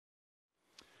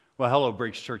Well, hello,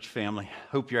 Breaks Church family.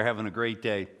 Hope you're having a great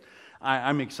day.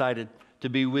 I'm excited to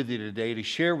be with you today to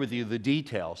share with you the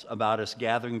details about us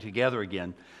gathering together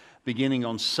again, beginning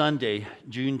on Sunday,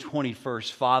 June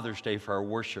 21st, Father's Day, for our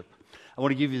worship. I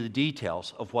want to give you the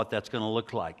details of what that's going to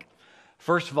look like.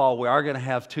 First of all, we are going to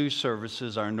have two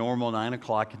services, our normal 9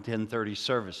 o'clock and 10:30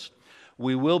 service.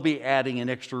 We will be adding an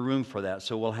extra room for that,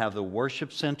 so we'll have the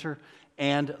worship center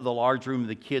and the large room of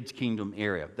the Kids Kingdom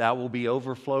area. That will be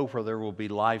overflow, where there will be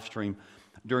live stream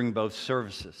during both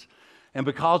services. And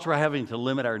because we're having to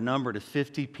limit our number to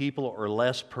 50 people or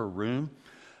less per room,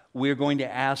 we're going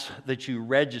to ask that you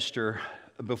register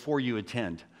before you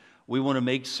attend. We want to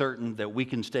make certain that we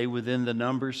can stay within the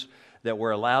numbers that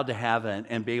we're allowed to have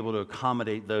and be able to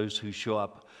accommodate those who show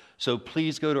up. So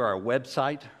please go to our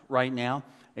website right now,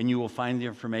 and you will find the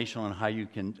information on how you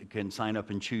can sign up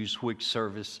and choose which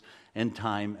service and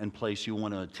time and place you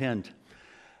want to attend.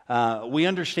 We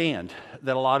understand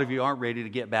that a lot of you aren't ready to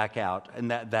get back out,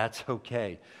 and that's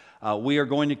okay. We are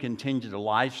going to continue to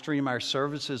live stream our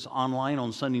services online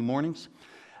on Sunday mornings,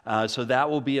 so that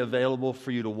will be available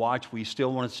for you to watch. We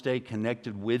still want to stay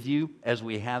connected with you as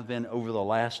we have been over the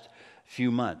last few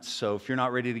months. So if you're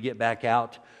not ready to get back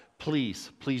out, please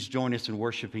join us in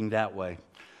worshiping that way.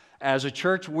 As a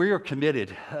church, we are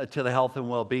committed to the health and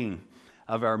well-being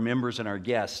of our members and our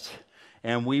guests,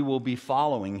 and we will be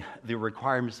following the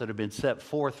requirements that have been set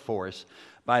forth for us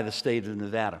by the state of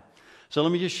Nevada. So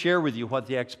let me just share with you what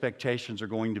the expectations are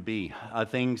going to be.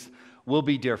 Things will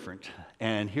be different,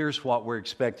 and here's what we're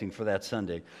expecting for that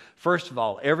Sunday. First of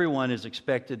all, everyone is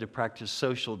expected to practice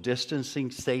social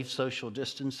distancing, safe social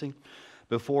distancing,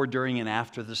 before, during, and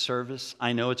after the service.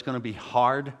 I know it's going to be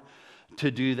hard to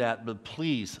do that, but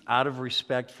please, out of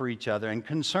respect for each other and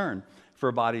concern for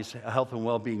a body's health and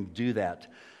well-being, do that.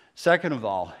 Second of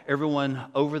all, everyone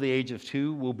over the age of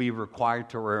 2 will be required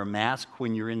to wear a mask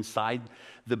when you're inside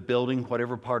the building,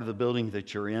 whatever part of the building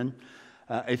that you're in.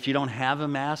 If you don't have a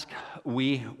mask,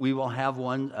 we will have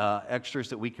one, extras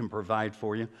that we can provide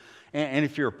for you. And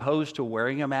if you're opposed to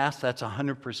wearing a mask, that's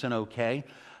 100% okay.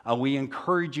 We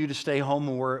encourage you to stay home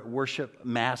and worship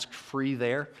mask-free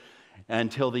there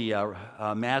until the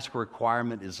mask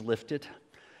requirement is lifted.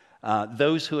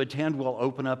 Those who attend will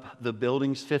open up the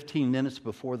buildings 15 minutes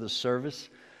before the service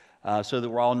so that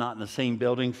we're all not in the same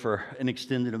building for an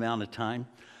extended amount of time.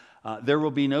 There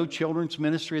will be no children's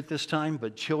ministry at this time,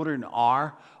 but children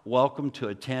are welcome to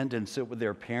attend and sit with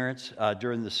their parents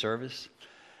during the service.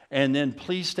 And then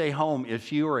please stay home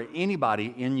if you or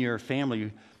anybody in your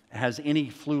family has any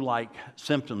flu-like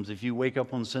symptoms. If you wake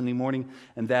up on Sunday morning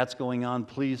and that's going on,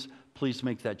 please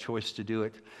make that choice to do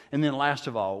it. And then last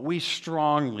of all, we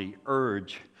strongly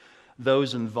urge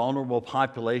those in vulnerable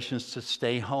populations to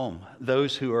stay home.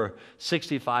 Those who are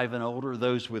 65 and older,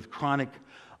 those with chronic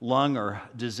lung or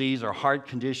disease or heart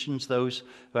conditions, those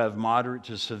who have moderate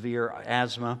to severe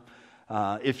asthma.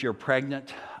 If you're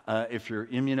pregnant, if you're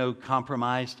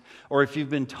immunocompromised, or if you've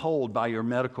been told by your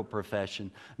medical profession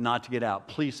not to get out,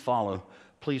 please follow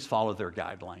their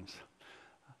guidelines.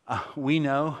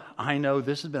 I know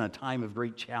this has been a time of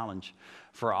great challenge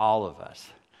for all of us.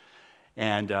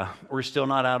 And we're still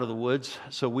not out of the woods,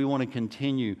 so we want to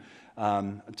continue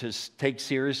to take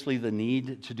seriously the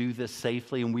need to do this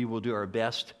safely, and we will do our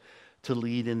best to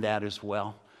lead in that as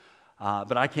well.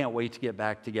 But I can't wait to get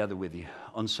back together with you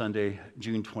on Sunday,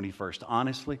 June 21st.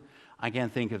 Honestly, I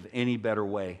can't think of any better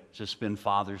way to spend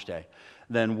Father's Day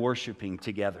than worshiping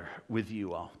together with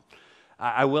you all.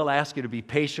 I will ask you to be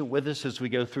patient with us as we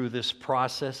go through this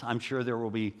process. I'm sure there will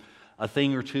be a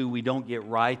thing or two we don't get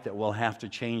right that we'll have to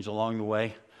change along the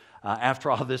way.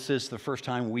 After all, this is the first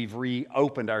time we've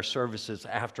reopened our services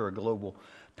after a global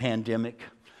pandemic.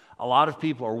 A lot of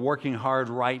people are working hard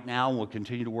right now and will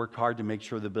continue to work hard to make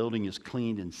sure the building is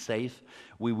cleaned and safe.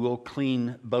 We will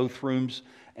clean both rooms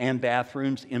and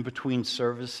bathrooms in between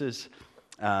services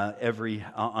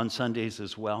on Sundays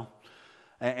as well.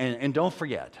 And don't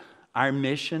forget, our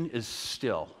mission is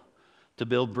still to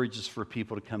build bridges for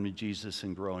people to come to Jesus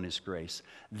and grow in His grace.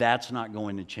 That's not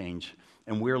going to change.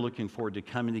 And we're looking forward to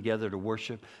coming together to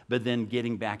worship, but then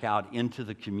getting back out into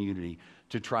the community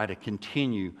to try to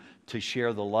continue to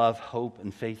share the love, hope,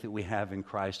 and faith that we have in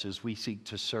Christ as we seek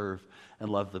to serve and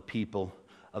love the people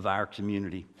of our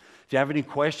community. If you have any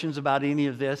questions about any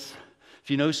of this, if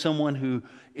you know someone who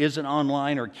isn't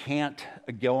online or can't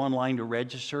go online to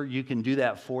register, you can do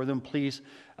that for them. Please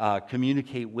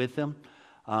communicate with them.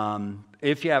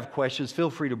 If you have questions, feel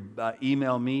free to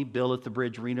email me,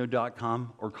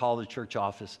 bill@thebridgereno.com, or call the church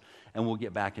office, and we'll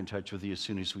get back in touch with you as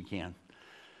soon as we can.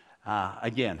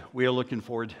 Again, we are looking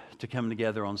forward to coming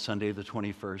together on Sunday the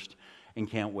 21st and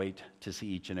can't wait to see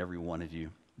each and every one of you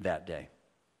that day.